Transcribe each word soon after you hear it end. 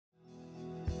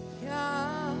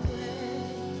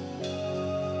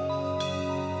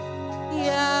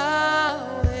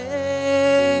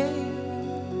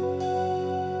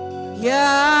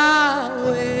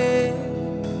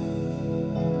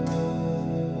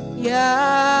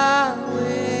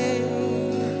Yahweh.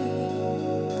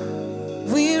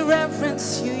 We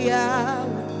reverence you, Yahweh.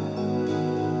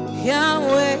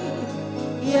 Yahweh,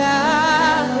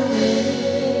 Yahweh.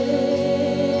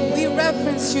 We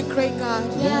reverence you, great God.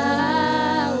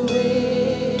 Yahweh.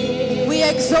 We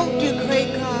exalt you,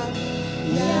 great God.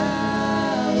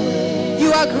 Yahweh.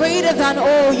 You are greater than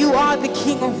all. You are the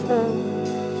King of all.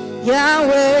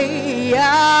 Yahweh,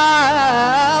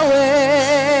 Yahweh.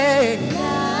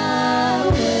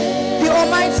 Yahweh. The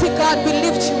Almighty God, we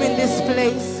lift you in this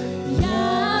place.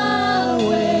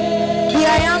 Yahweh. The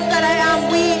I am that I am,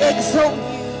 we exalt you.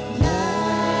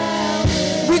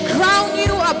 Yahweh. We crown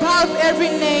you above every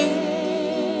name.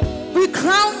 We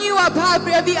crown you above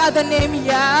every other name.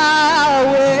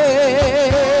 Yahweh.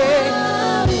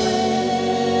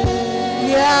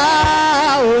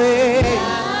 Yahweh.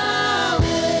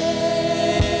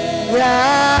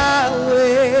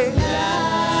 Yahweh.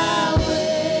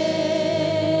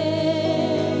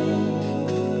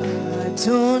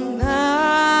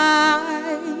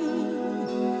 Adonai,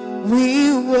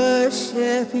 we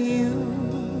worship you.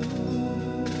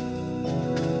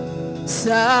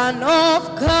 Son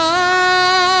of God,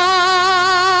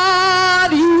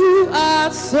 you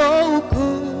are so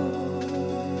good.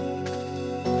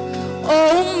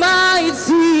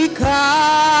 Almighty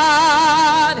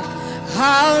God,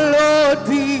 hallowed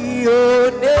be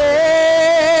your name.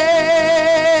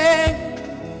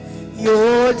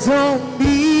 Your dominion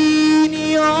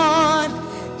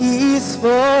is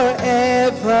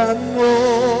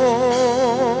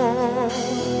forevermore.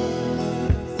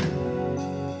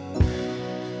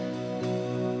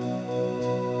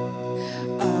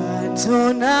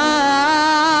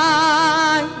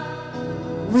 Adonai,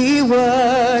 we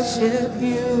worship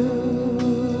you.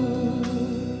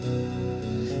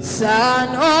 Son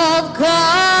of God,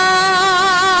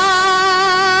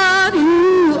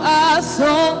 you are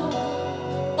so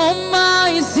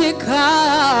almighty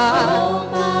God.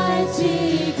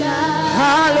 Almighty God.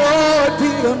 Hallowed be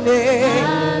your name.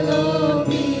 Hallowed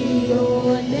be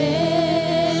your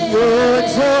name.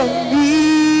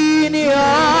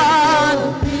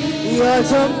 Your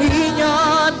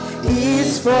dominion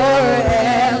is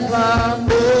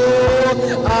forevermore.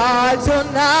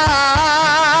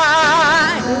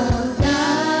 Adonai,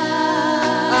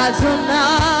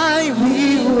 Adonai, we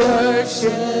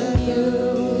worship you.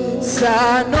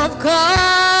 Son of God,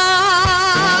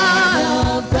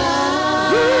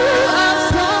 you are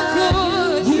so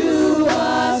good. You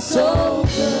are so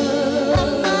good.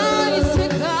 Almighty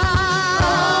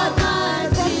God,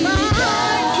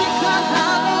 Almighty God,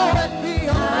 hallowed be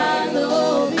your name.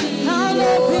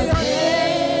 Hallowed be your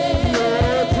name.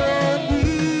 Your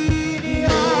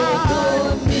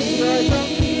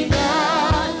dominion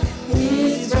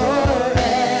is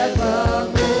forevermore.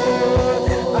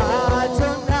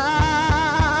 Adonai.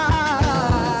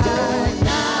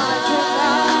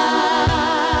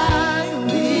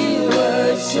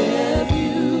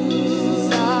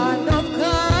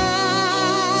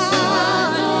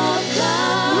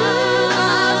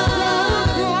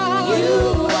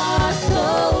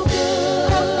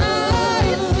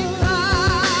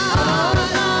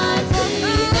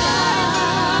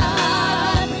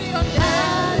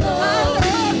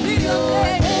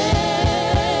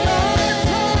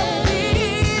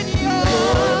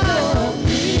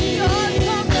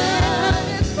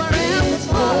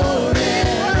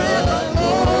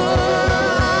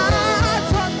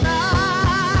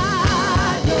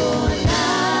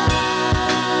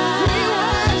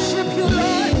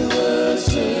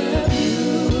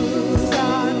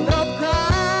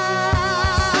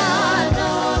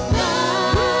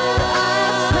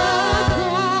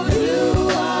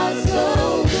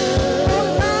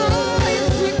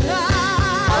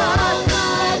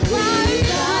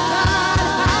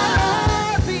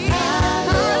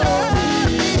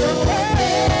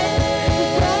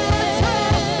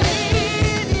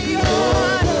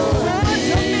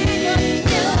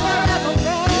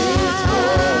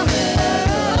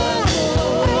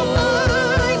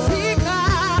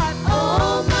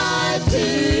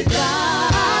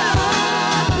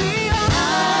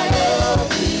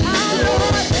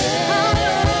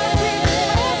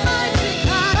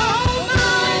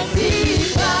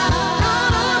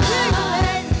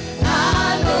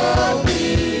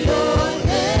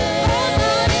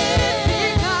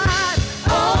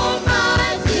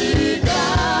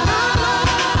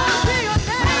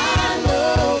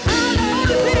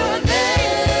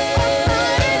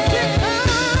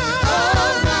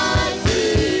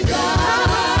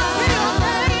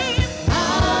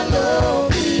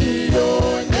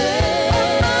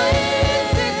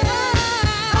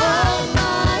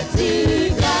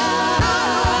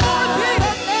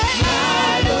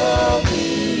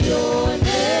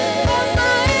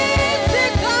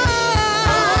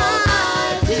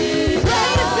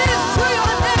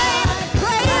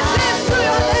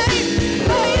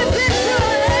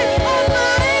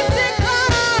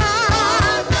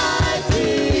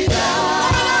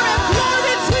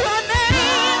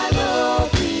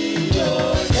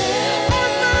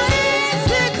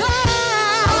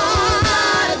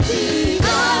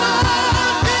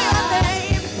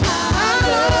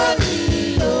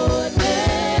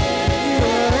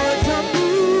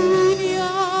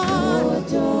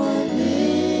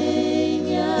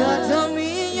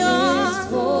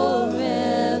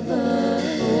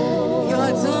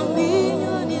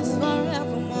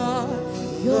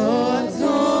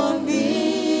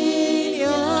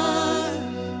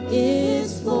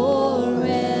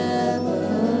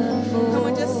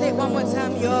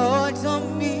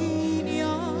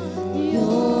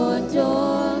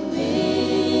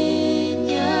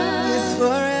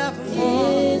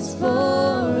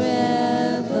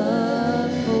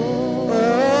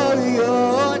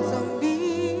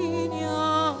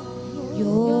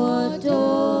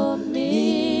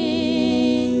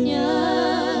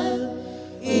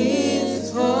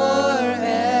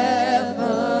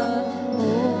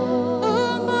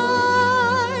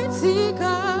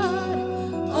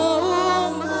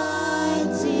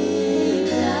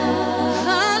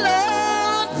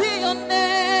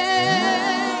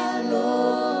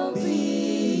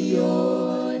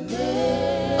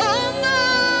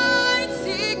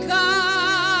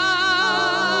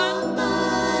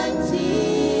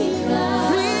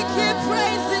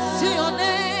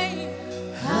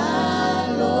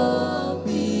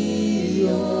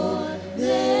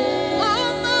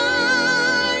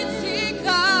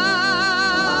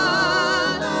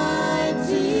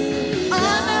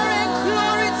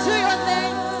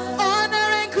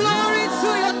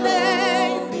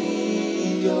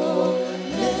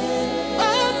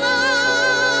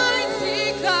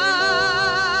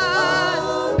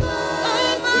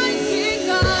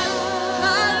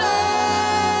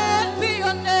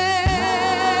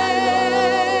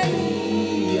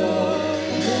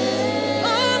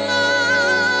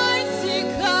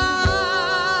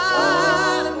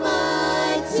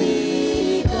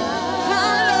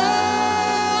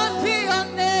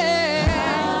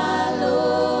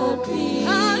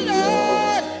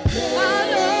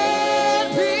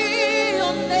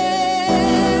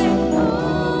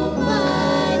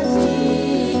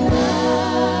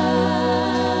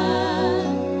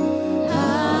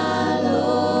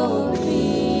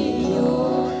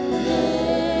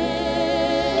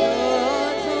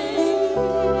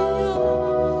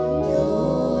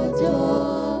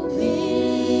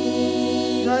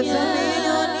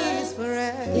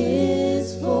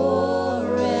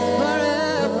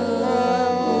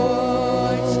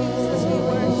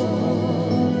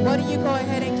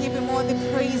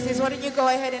 Can you go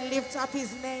ahead and lift up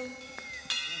his name?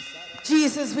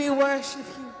 Jesus, we worship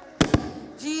you.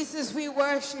 Jesus, we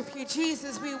worship you.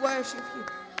 Jesus, we worship you.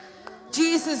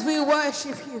 Jesus, we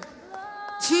worship you.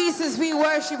 Jesus, we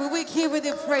worship you. We give you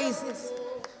the praises.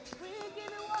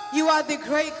 You are the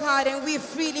great God, and we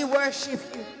freely worship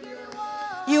you.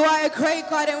 You are a great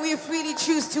God, and we freely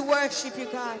choose to worship you,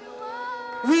 God.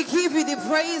 We give you the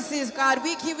praises, God.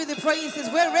 We give you the praises.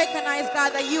 We recognize,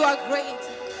 God, that you are great.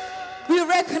 We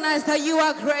recognize that you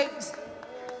are great.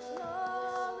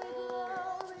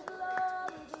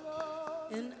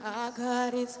 And our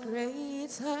God is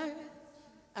greater.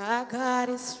 Our God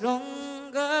is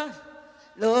stronger.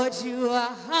 Lord, you are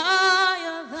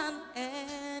higher than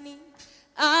any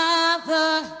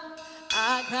other.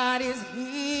 Our God is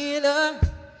healer.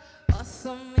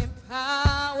 Awesome in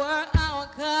power.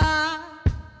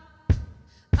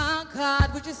 Our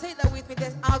God, would you say that with me?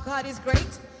 Our God is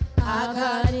great. Our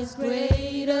God is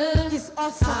greater. He's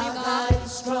awesome. Our God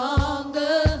is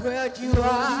stronger. Lord, you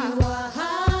are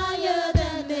higher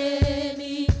than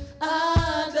any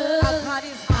other. Our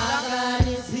God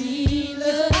is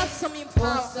healer. He's awesome in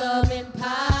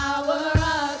power.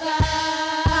 Awesome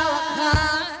in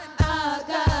power. Our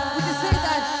God. Would you say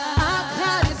that? Our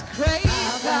God is great.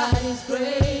 Our God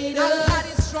is greater. Our God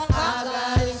is stronger. Our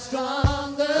God is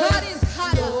stronger. God is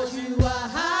higher. Lord, you are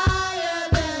higher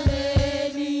than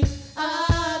any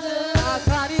other. Our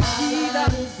God is healer.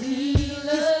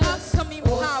 Healer. He's awesome in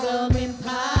power. Awesome in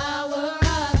power.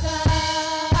 Our God.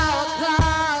 Our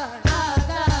God. Our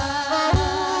God.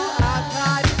 Oh, our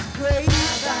God is great.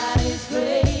 God is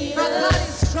greater. Our God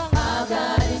is stronger. Our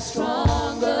God is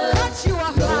stronger. God, you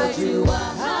are high. You are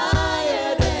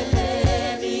higher than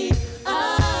any other. Our God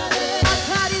is healer. God is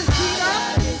healer.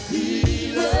 He's awesome in power.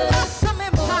 Awesome in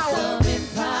power.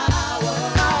 Our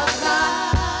God. Our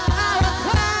God.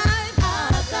 Our God.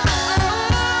 Our God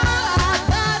is great.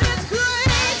 God is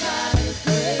great. Our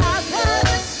God is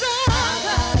strong.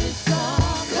 God is stronger. God, you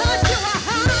are high.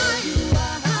 You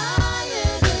are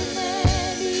higher than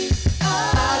any Our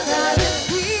other. God is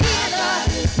healer. God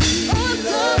is healer. Awesome in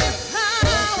power.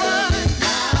 Power.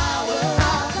 Our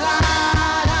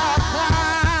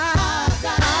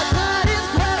God, our God is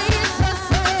great. So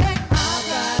say, Our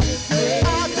God is great.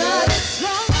 our God is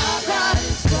strong. Our God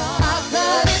is strong. Our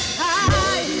God is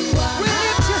high. We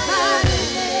lift you high.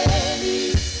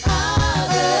 Any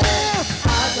other.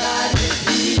 Our God is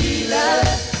healer.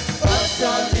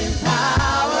 Awesome in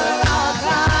power. Our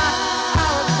God,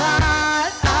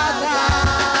 our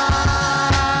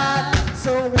God.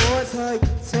 So water you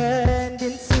turned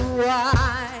into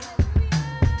wine.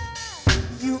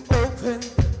 You opened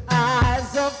the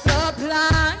eyes of the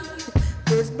blind.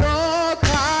 There's no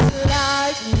God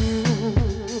like you.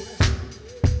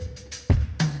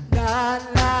 Not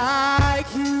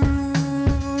like you.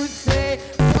 Say,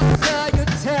 water you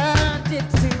turned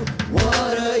into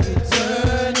Water you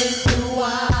turn into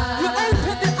wine. You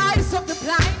opened the eyes of the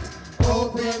blind.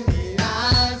 Open the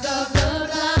eyes of the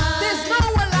blind. There's no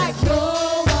one like you.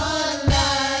 No one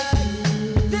like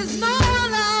you. There's no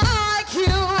one like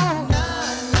you.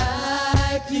 None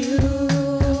like you.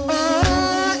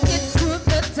 Oh, into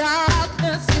the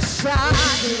darkness you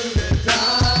shine. In the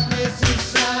darkness you And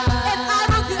shine. out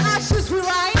of the ashes we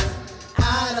rise.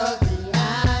 Out of the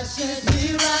ashes we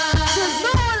rise. There's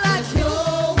no one like you. No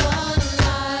one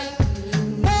like you.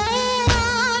 No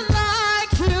one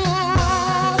like you.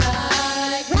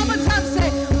 Like One more time, say,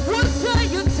 water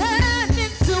you turned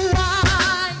into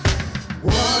wine.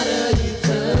 water you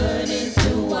turn into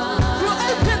You wine.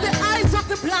 opened the eyes of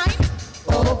the blind.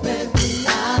 Open the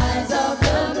eyes of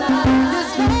the blind.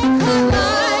 There's no God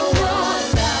like you.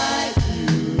 Like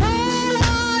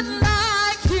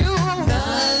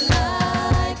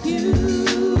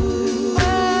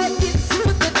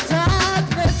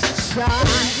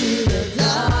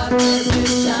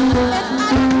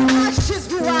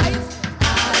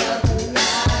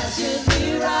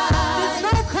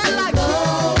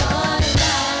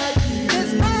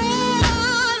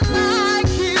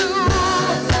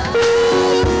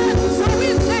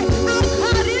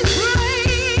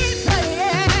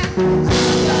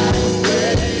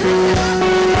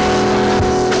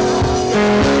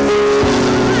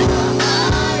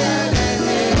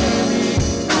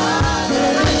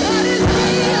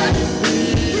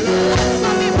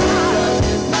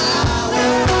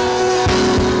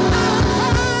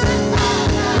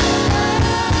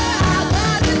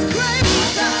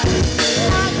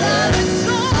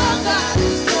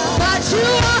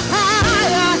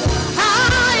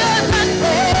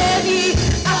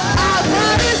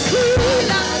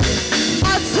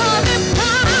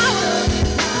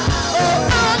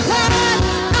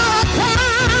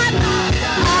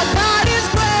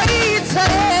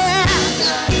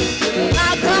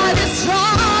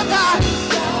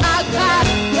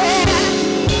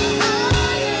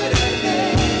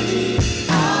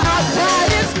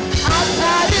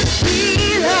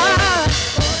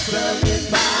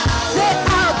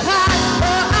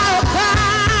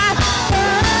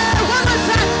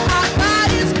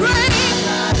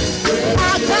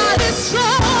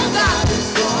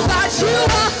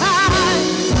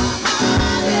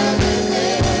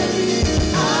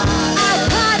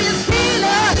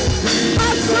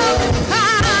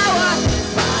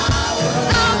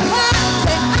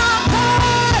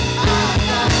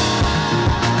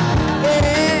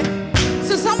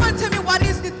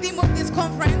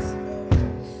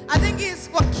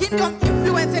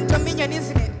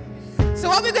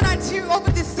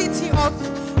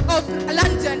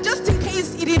London, just in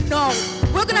case you didn't know,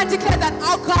 we're going to declare that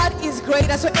our God is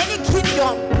greater. So any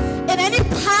kingdom and any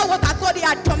power that thought they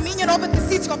had dominion over the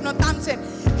city of Northampton,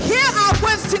 hear our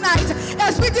words tonight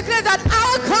as we declare that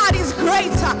our God is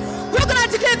greater. We're going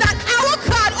to declare that our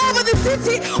God over the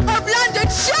city of London,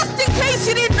 just in case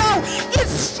you didn't know, is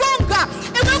stronger.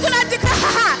 And we're going to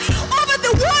declare over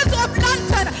the walls of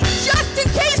London, just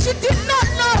in case you did not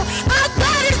know, our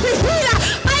God is the healer.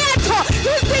 Ayato,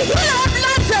 he's the healer of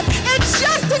London. And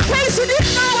just in case you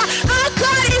didn't know, our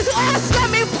God is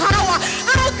awesome in power.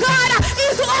 Our God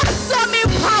is awesome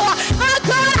in power. Our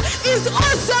God is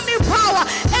awesome in power.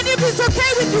 And if it's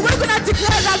okay with you, we're going to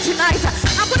declare that tonight.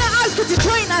 I'm going to ask you to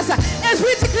join us as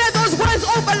we declare those words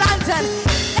over London.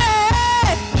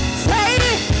 Hey, say,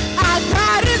 our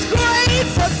God is great.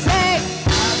 So say,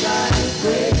 our God is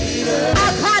greater.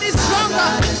 Our God is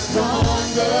stronger.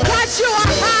 God, you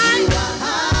are high.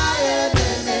 Higher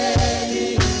than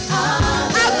any.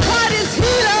 Our God is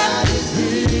healer.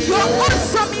 You're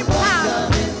awesome in power.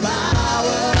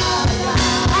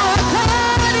 Our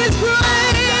God is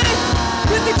great.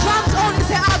 With the drums only,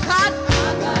 say, our God.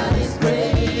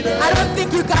 I don't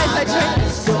think you guys are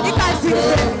joining. You guys didn't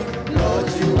hear me.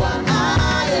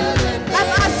 I'm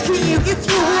asking you if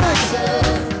you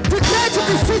would declare to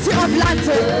the city of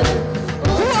London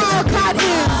who our God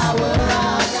is.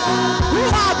 Who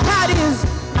our God is.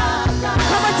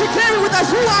 Come and declare it with us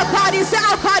who our God is. Say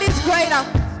our God is greater.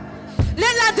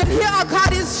 Let London hear our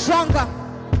God is stronger.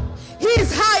 He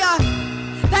is higher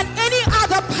than any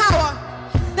other power,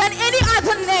 than any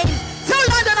other name. Tell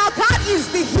London our God is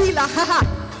the healer.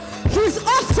 He's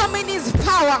awesome in his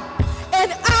power.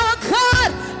 And our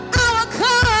God,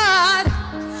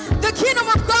 the kingdom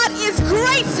of God is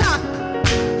greater.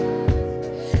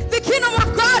 The kingdom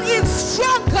of God is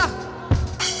stronger.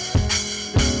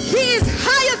 He is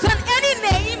higher than any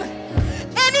name,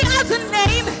 any other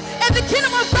name. And the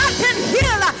kingdom of God can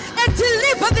heal and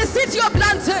deliver the city of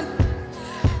London.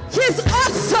 He's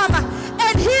awesome.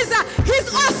 And he's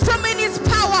awesome in his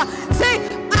power. Say,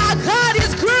 our God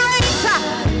is greater.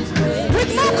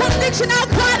 With more conviction, our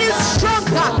God is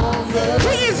stronger.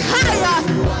 He is higher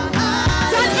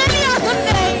than any other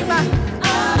name,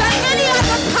 than any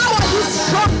other power. He's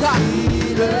stronger.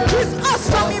 He's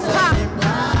awesome in power.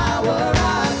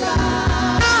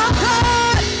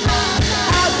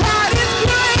 Our God is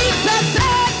great.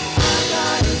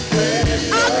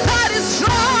 Our God is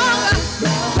strong.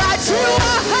 But you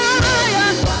are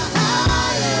higher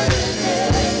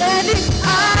than any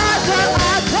other.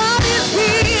 Our God is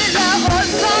healer.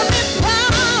 Awesome in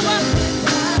power.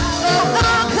 Oh,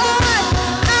 our God,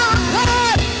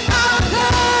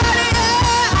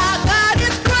 yeah, our God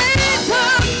is greater.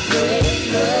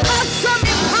 Awesome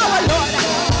in power, Lord.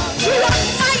 You are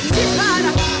mighty God.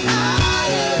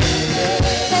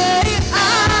 Any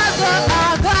other,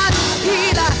 our God is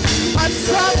healer.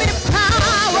 Awesome in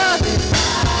power.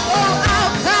 Oh, our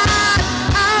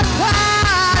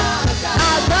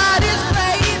God is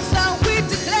great. So we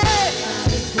declare.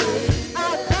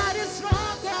 Our God is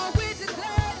stronger, we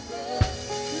declare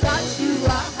that you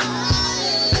are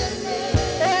higher than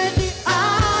any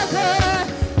other.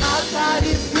 Our God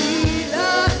is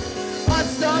healer,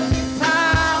 awesome in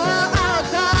power. Our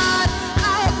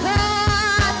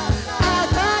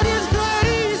God is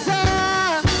greater.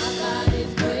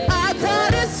 Our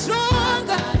God is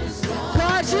stronger.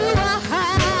 God, you are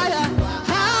higher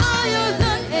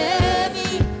than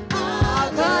any.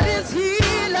 Our God is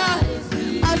healer,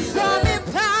 awesome in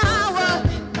power,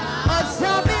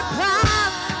 awesome in power.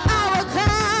 Our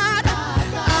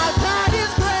God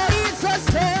is great. So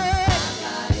say,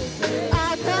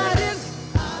 our God is,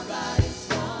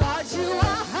 God, you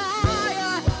are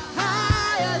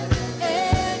higher than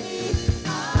any.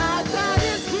 Our God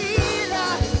is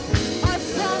healer,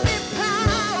 awesome in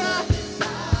power.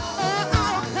 Oh,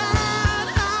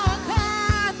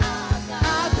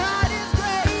 our God is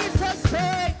great. So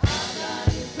say,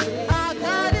 our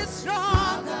God is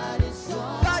strong.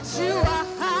 God, you are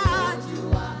high.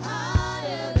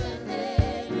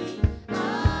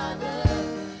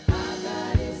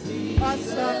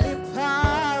 Awesome in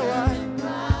power.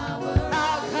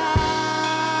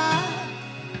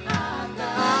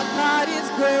 Our God is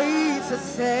great. To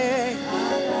say,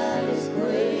 our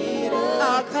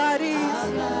God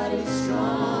is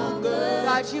stronger.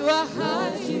 God, you are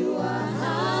high.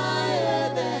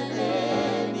 Higher than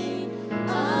any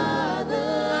other.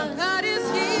 Our God is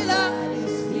healer.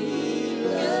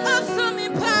 He's awesome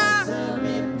in power.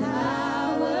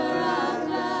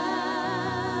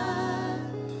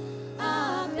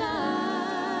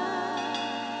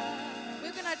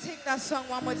 We're gonna take that song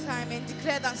one more time and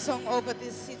declare that song over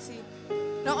this city.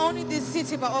 Not only this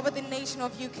city, but over the nation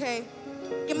of UK.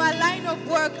 In my line of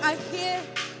work, I hear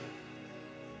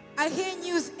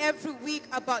news every week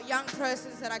about young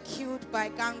persons that are killed by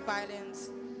gang violence.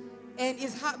 And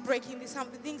it's heartbreaking. There's some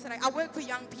of the things that I work with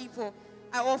young people.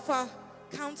 I offer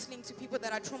counseling to people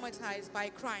that are traumatized by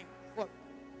crime. Well,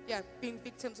 yeah, they're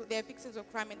victims of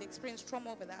crime and they experience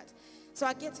trauma over that. So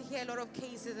I get to hear a lot of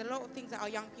cases, a lot of things that our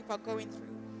young people are going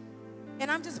through. And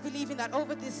I'm just believing that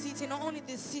over this city, not only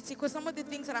this city, because some of the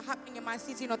things that are happening in my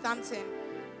city, Northampton,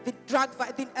 the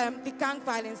gang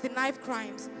violence, the knife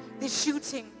crimes, the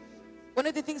shooting. One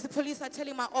of the things the police are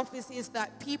telling my office is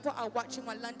that people are watching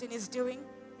what London is doing,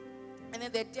 and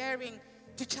then they're daring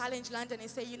to challenge London and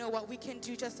say, you know what, we can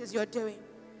do just as you're doing.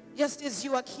 Just as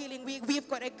you are killing, we've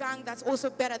got a gang that's also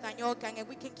better than your gang, and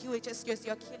we can kill it just as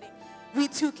you're killing. We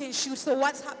too can shoot. So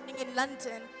what's happening in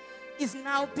London is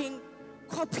now being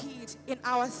copied in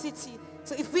our city.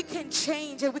 So if we can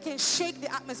change and we can shake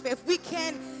the atmosphere, if we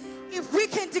can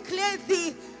declare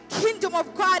the kingdom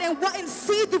of God and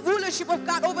see the rulership of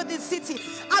God over this city,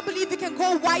 I believe it can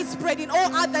go widespread in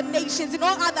all other nations, in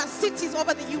all other cities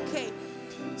over the UK.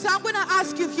 So I'm going to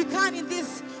ask you if you can in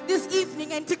this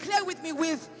evening and declare with me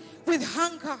with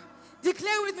hunger,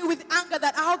 declare with me with anger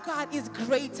that our God is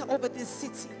greater over this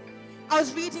city. I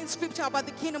was reading scripture about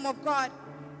the kingdom of God,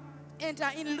 and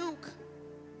in Luke,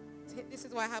 this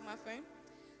is why I have my phone.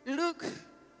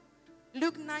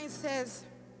 Luke 9 says,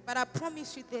 but I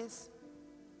promise you this,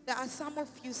 there are some of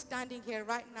you standing here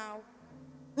right now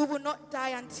who will not die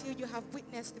until you have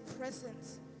witnessed the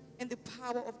presence and the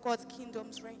power of God's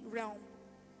kingdom's realm.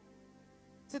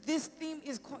 So this theme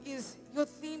your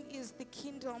theme is the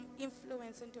kingdom,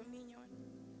 influence, and dominion.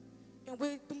 And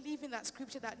we believe in that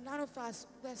scripture that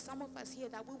there's some of us here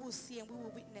that we will see and we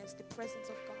will witness the presence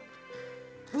of God.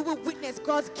 We will witness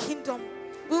God's kingdom.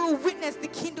 We will witness the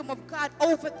kingdom of God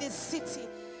over this city.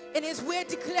 And as we're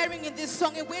declaring in this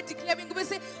song, and we're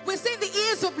saying the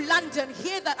ears of London,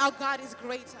 hear that our God is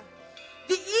greater.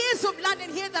 The ears of London,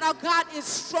 hear that our God is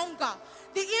stronger.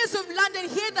 The ears of London,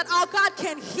 hear that our God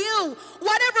can heal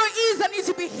whatever it is that needs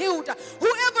to be healed.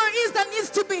 Whoever it is that needs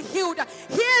to be healed.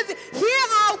 Hear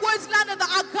our words, London, that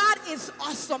our God is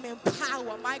awesome in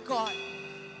power, my God.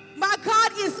 My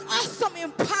God is awesome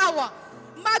in power.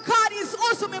 My God is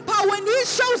awesome in power. When he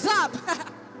shows up,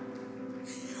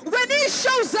 when he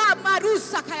shows up,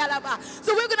 Marusa Kayalaba.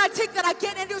 So we're going to take that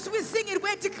again, and as we sing it,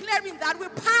 we're declaring that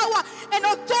with power and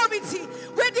authority.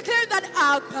 We're declaring that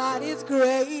our God is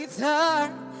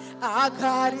greater. Our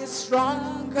God is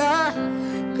stronger.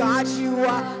 God, you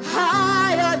are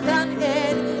higher than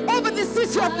any. Over the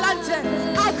city of London,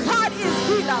 our God is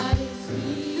healer.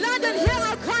 London, here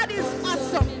our God is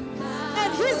awesome.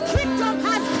 And his kingdom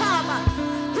has come.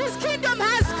 His kingdom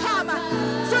has come.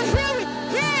 So hear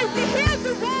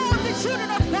the roar of the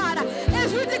children of God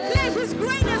as we declare his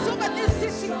greatness over this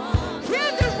city.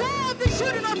 Hear the roar of the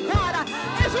children of God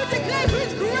as we declare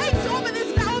his grace over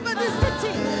this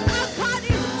city. Our God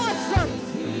is awesome.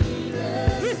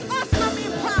 He's awesome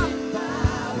in power.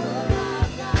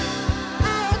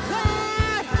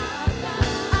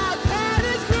 Our God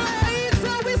is great.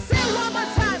 So we say one more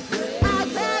time. Our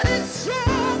God is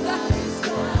strong.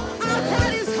 Our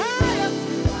God is higher.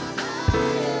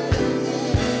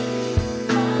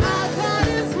 Our God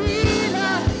is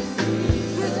healer.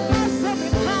 He's awesome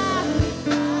in power.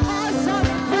 Awesome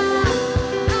in power.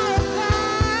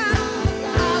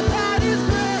 Our God is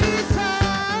greater.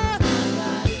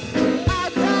 Our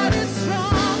God is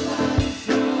strong.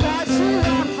 God, you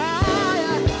are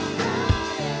higher.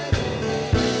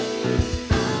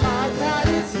 Our God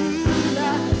is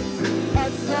healer.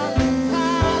 Awesome in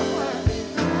power.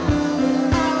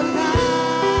 Our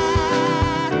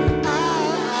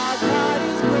God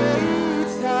is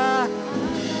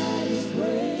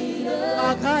greater.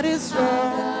 Our God is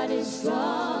strong. God is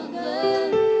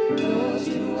stronger. Lord,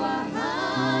 you are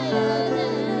higher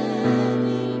than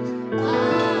any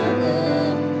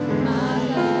other. My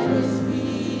God is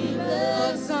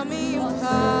healer. Awesome in Awesome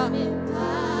power. in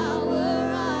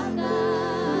power, our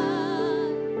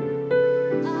God.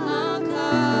 Our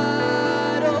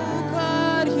God, oh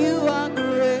God, you are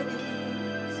great.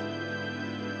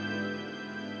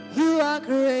 You are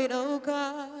great, oh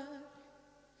God.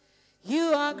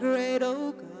 You are great,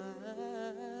 oh God.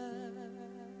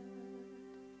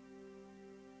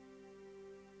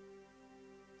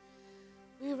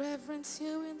 We reverence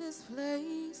you in this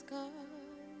place, God.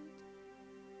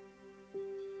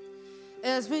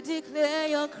 As we declare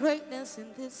your greatness in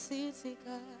this city,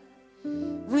 God.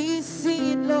 We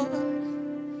see it,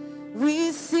 Lord.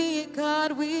 We see it,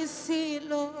 God. We see it,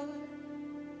 Lord.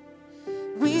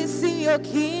 see your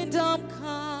kingdom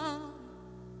come.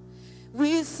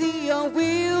 We see your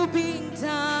will being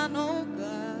done, oh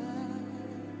God.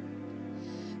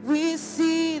 We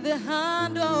see the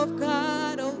hand of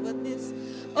God over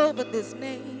this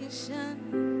nation.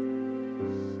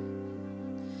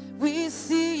 We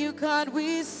see you, God.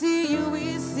 We see you.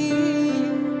 We see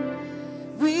you.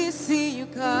 We see you,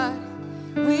 God.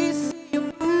 We see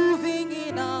you moving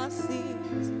in our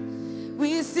seas.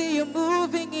 We see you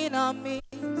moving in our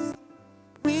midst.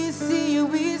 We see you.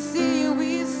 We see you.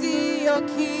 We see your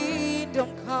kingdom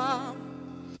come.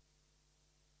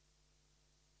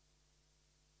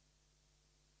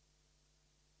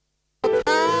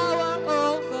 Power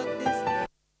over this.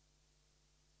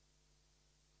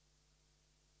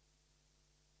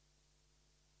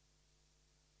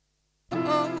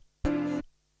 Over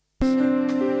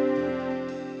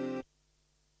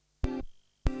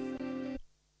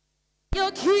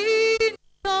your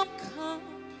kingdom come.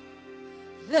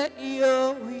 Let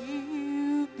your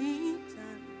will be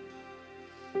done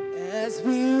as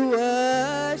we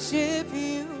worship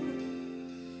you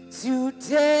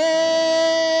today.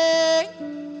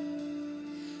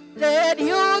 Let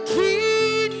your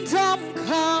kingdom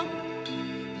come.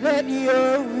 Let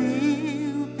your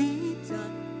will be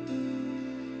done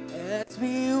as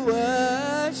we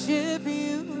worship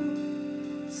you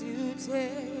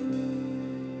today.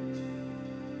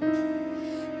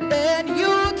 Let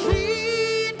your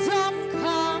kingdom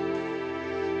come.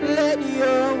 Let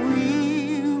your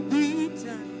will be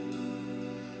done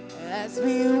as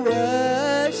we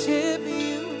worship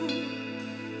you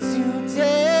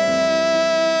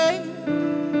today.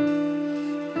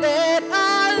 Let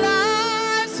our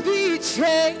lives be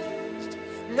changed.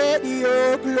 Let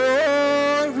your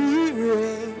glory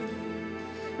reign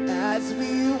as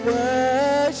we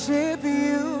worship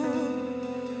you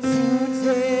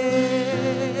today.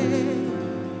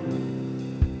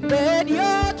 Let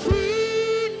your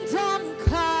kingdom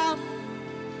come.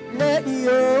 Let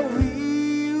your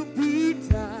will be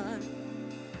done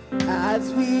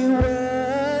as we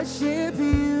worship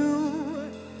you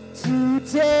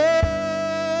today.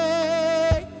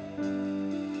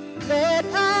 Let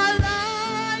our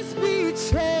lives be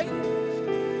changed.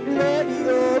 Let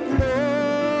your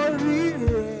glory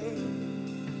reign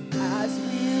as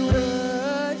we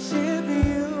worship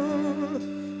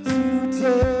you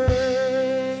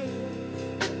today.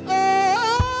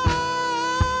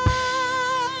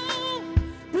 Oh,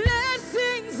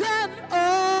 blessings and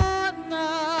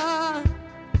honor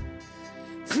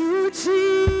to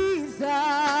Jesus,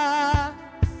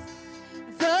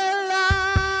 the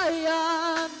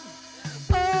Lion.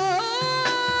 Oh,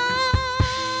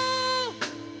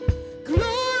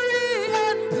 glory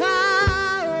and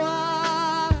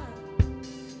power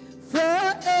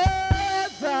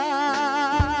forever.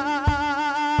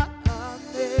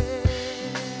 Amen.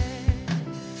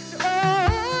 Oh,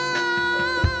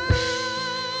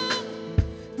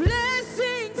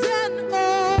 blessings and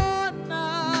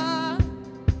honor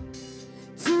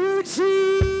to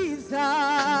Jesus,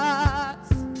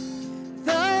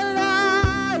 the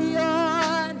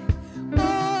Lion. Oh,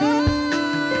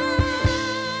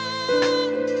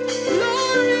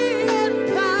 glory and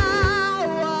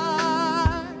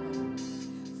power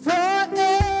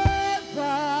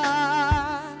forever.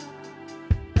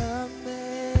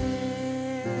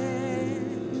 Amen.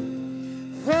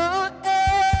 Forever.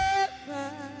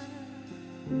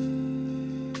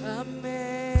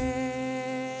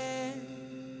 Amen.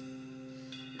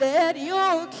 Let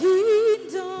your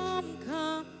kingdom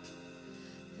come.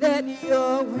 Let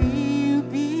your will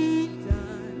be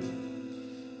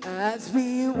done as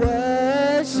we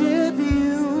worship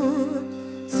you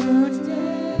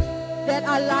today. Let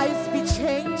our lives be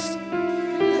changed.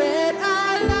 Let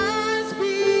our lives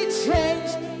be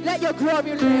changed. Let your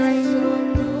glory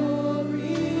reign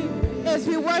as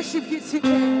we worship you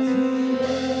today.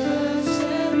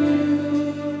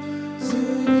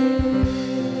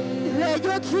 Let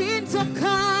your kingdom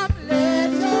come.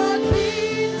 Let your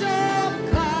kingdom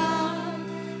come.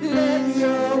 Let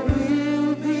your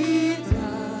will be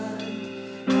done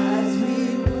as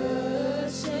we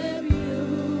worship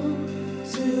you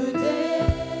today.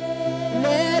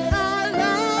 Let our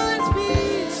lives be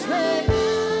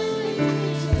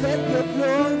changed. Let your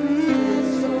glory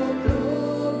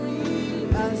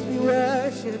as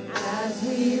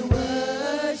we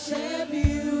worship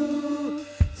you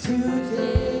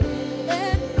today.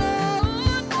 And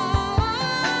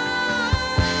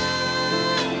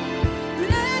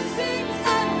blessings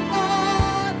and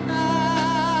honor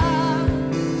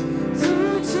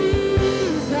to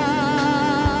Jesus,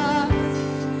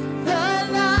 the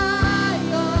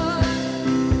Lion.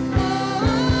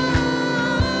 Oh,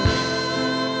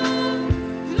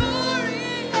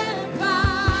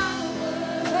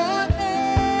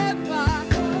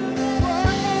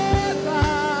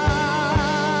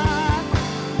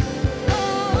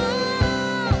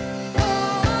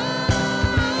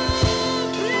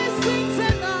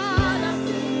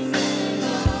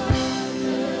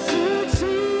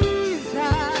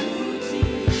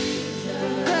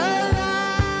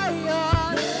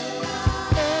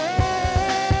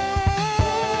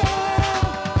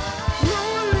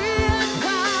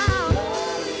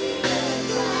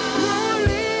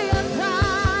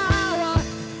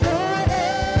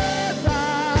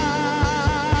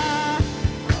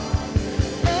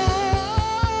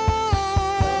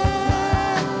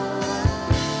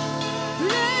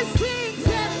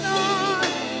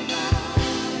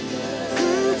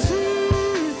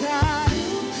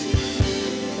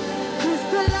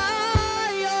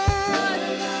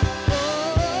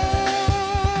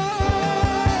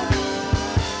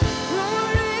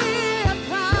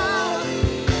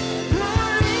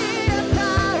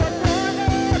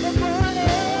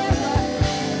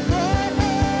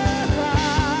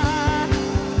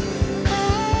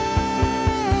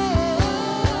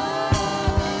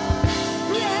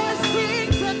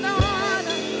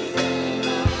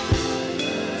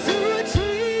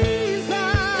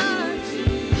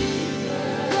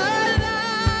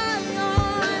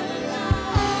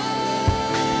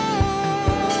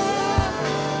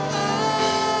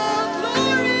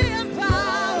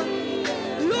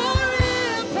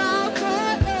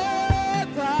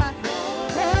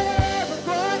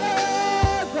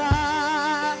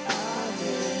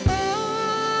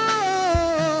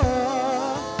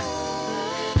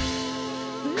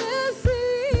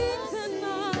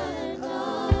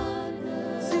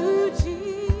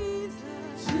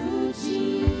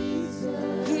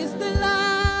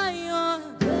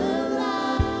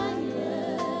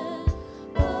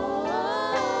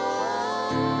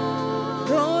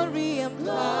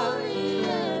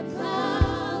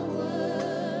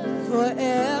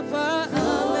 forever.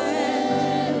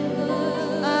 Amen.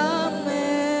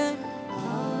 Amen.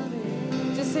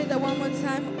 Just say that one more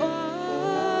time. Oh,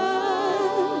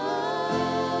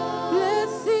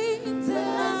 blessings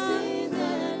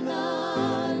and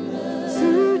honor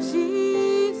to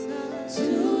Jesus.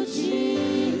 To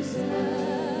Jesus.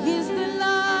 He's the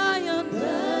Lion. The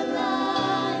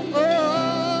Lion. Oh,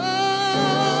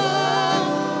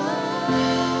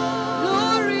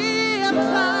 glory and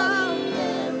power.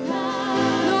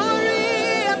 Glory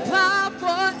and power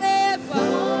forever.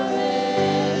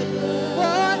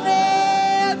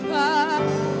 Forever.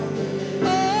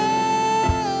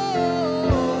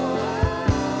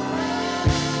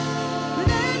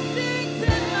 Blessings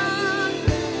and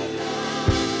honor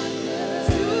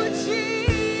to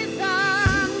Jesus.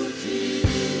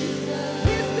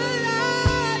 He's the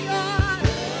Lion.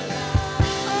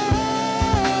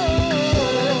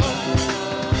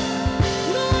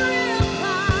 Glory and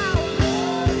power.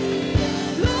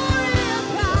 Glory and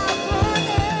power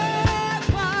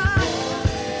forever.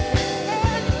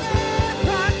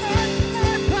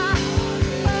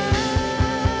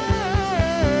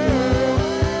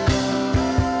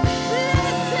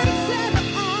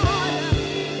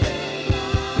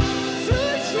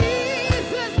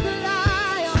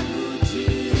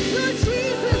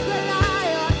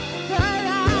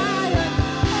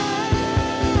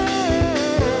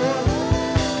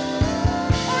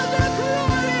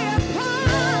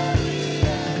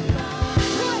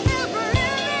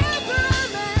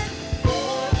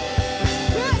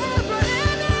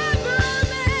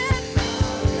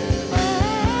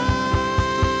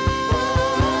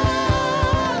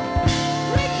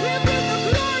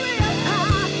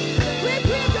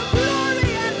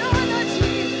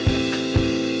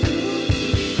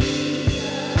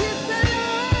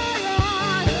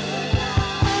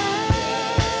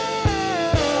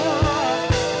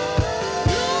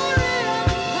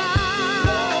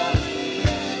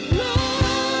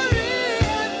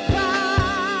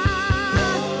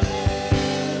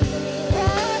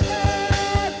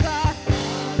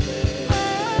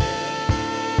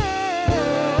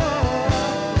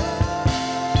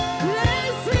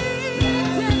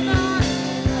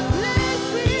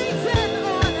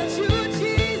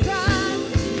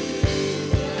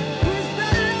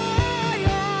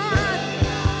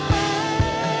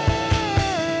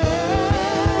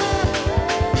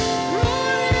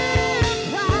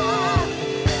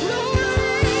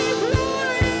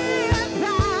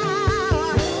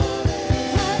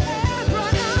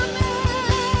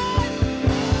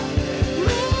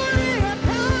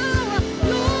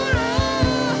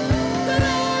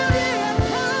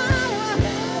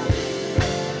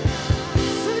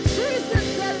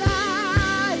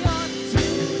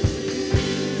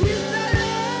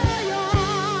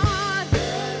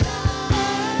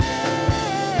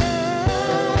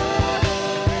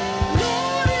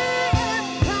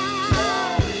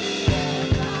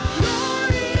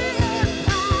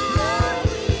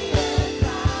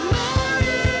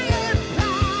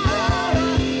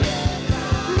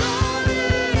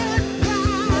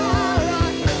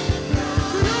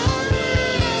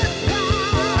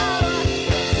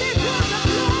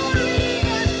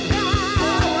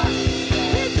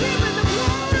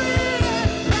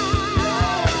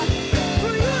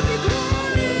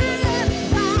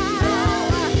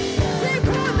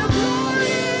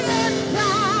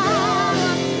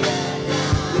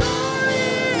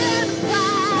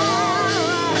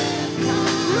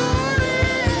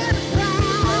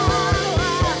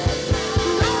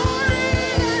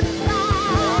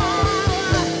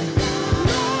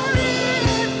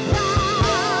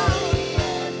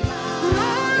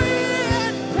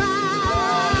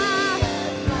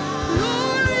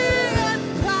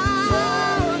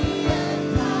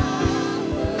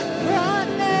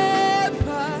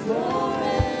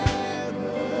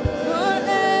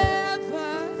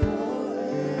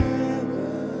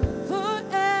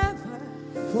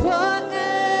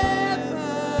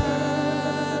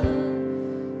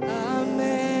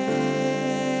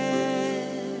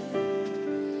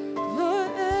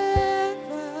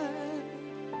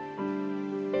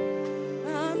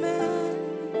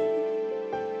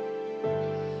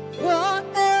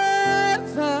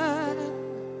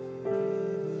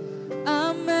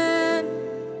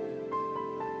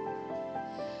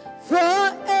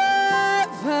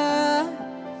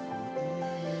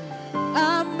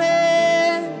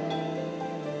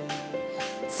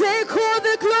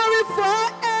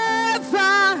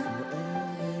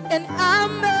 and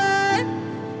amen.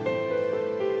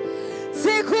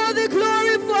 Take all the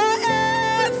glory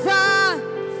forever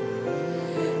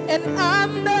and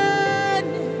amen.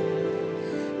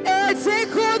 And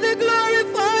take all the glory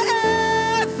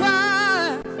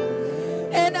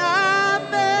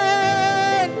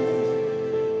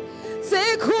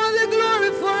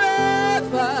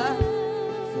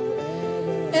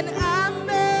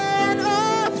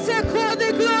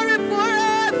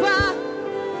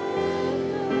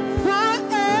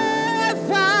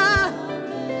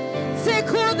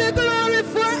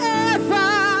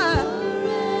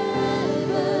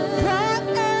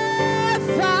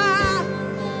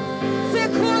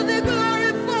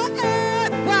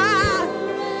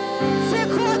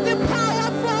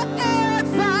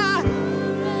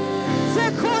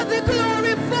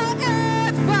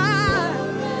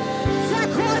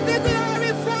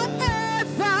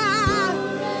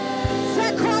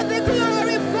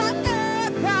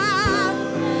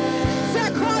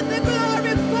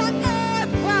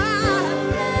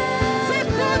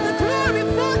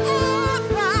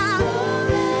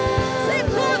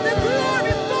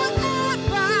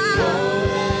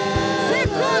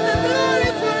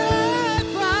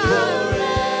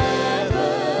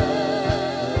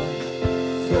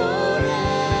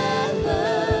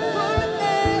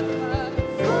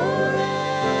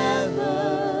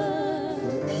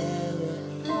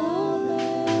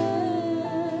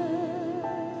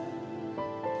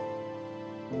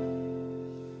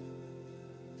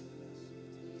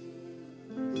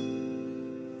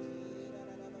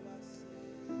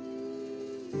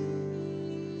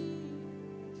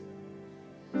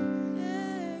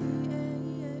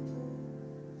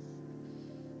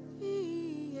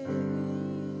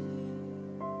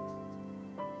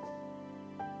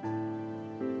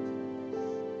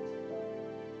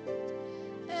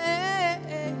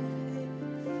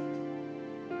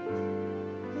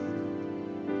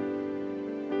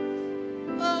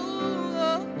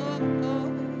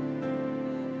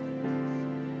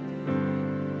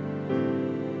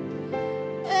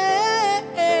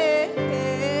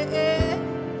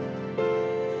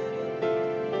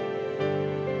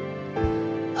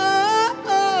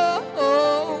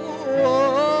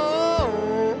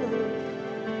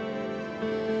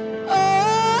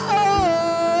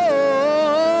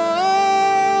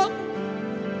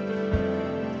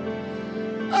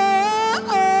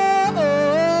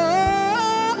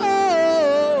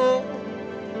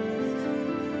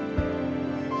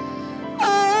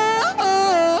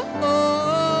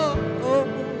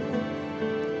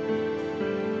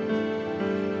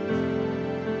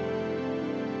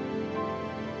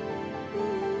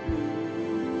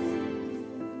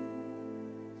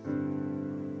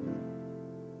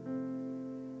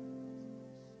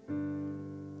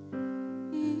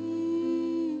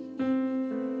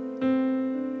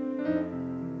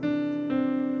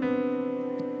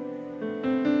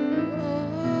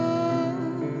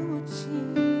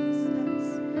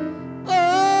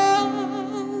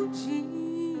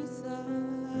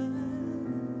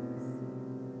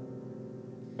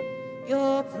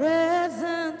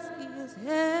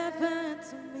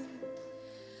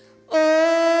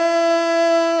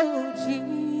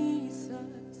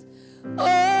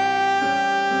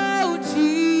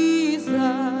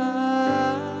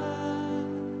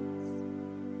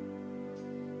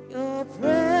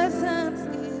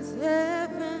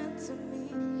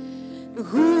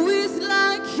Who is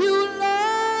like you,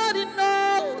 Lord, in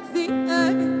all the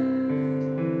earth?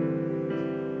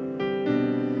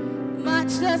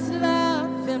 Matchless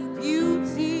love and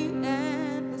beauty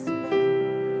and despair.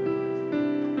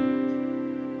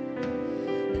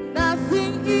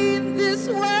 Nothing in this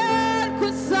world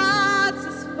could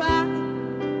satisfy.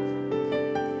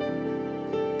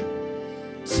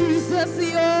 Jesus,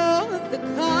 you're the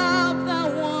cup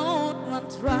that won't run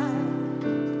dry.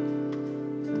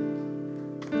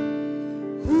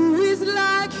 Who is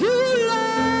like you,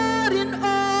 Lord, in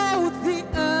all the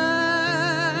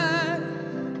earth?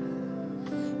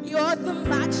 You're the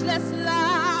matchless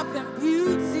love and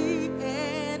beauty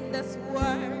in this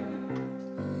world.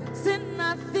 Say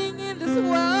nothing in this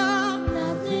world,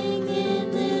 Nothing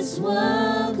in this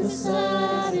world can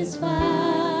satisfy.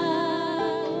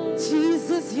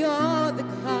 Jesus, you're the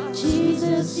cup.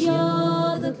 Jesus,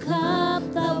 you're the cup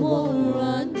that won't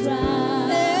run dry.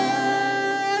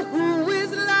 Eh, who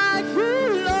is like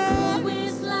you, Lord? Who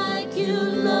is like you,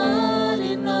 Lord,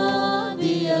 in all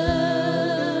the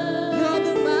earth? You're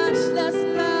the matchless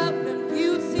love and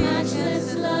beauty.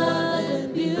 Matchless love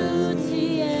and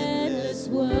beauty in this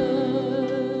world.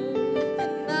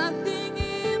 And nothing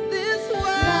in this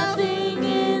world, Nothing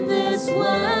in this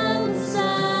world can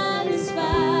satisfy.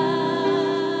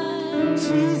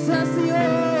 Jesus,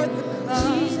 you're the cup.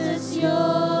 Jesus,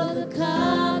 you're the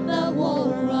cup that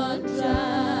won't run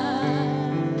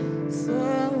dry.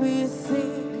 So we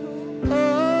sing,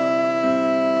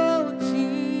 oh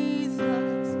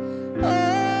Jesus,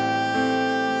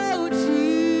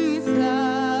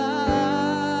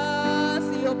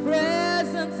 your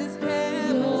presence is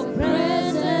heaven. Your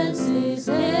presence is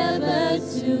heaven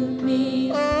to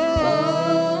me. Oh,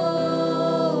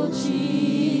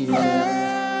 Jesus.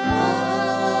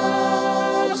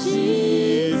 Oh,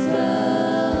 Jesus.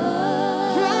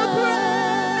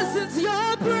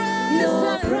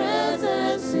 Your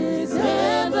presence is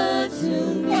heaven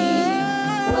to me.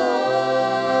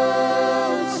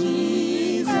 Oh,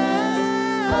 Jesus.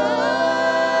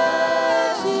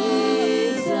 Oh,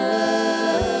 Jesus.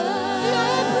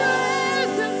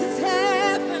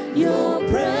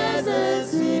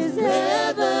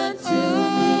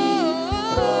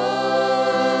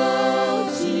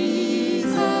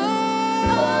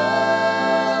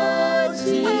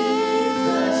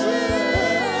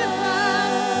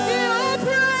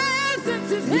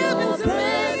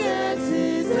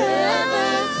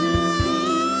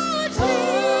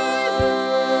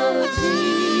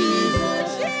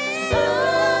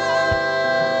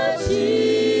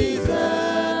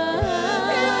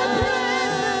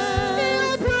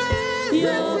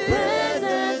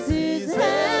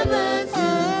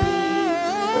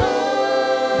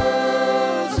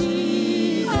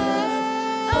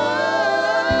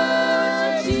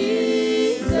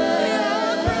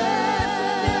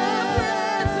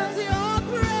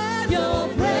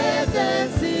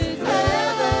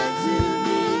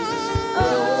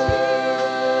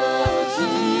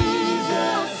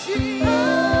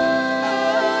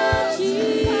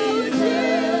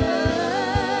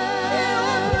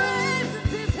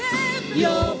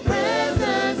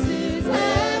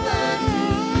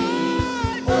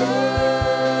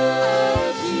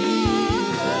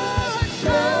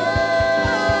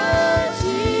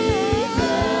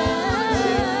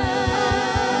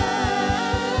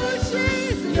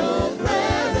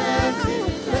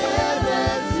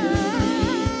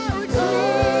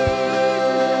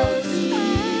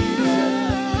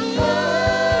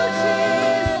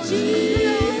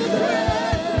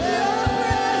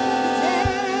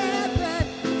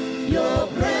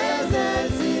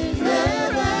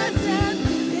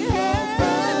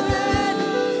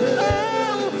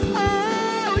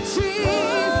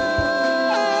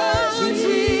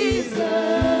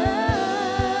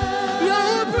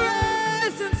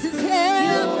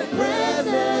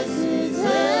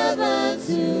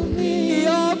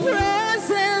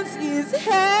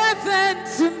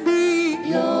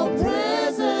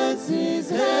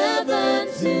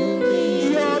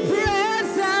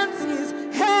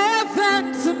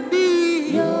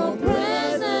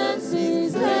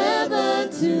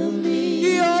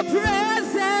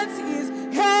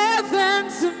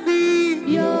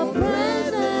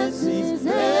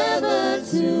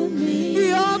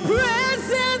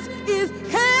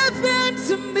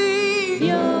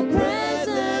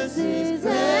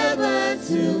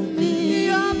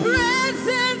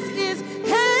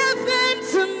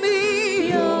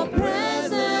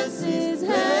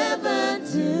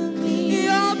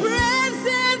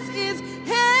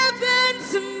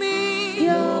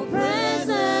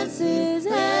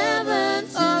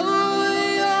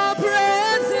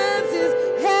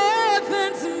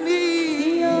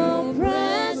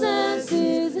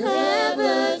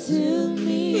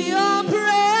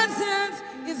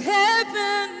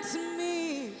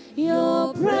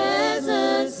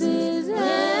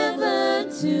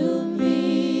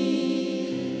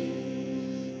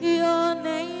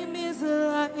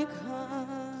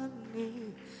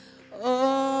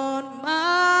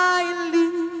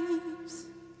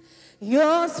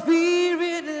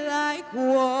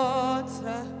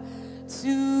 water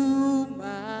to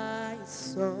my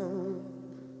soul.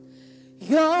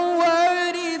 Your